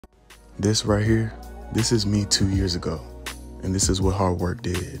This right here, this is me 2 years ago, and this is what hard work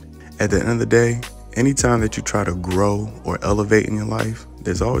did. At the end of the day, anytime that you try to grow or elevate in your life,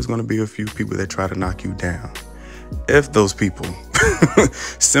 there's always going to be a few people that try to knock you down. F those people.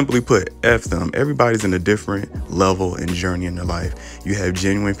 Simply put, F them. Everybody's in a different level and journey in their life. You have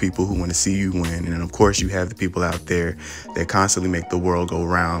genuine people who want to see you win. And then, of course, you have the people out there that constantly make the world go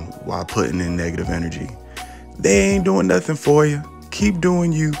round while putting in negative energy. They ain't doing nothing for you. Keep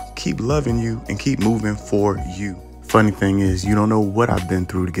doing you, keep loving you, and keep moving for you. Funny thing is, you don't know what I've been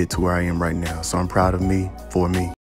through to get to where I am right now. So I'm proud of me for me.